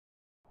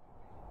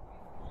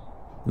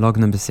Log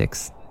number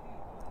 6.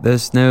 The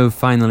snow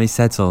finally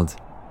settled.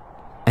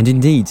 And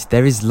indeed,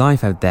 there is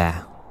life out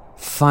there.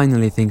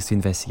 Finally things to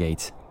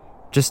investigate.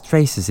 Just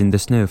traces in the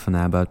snow for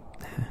now, but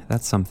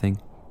that's something.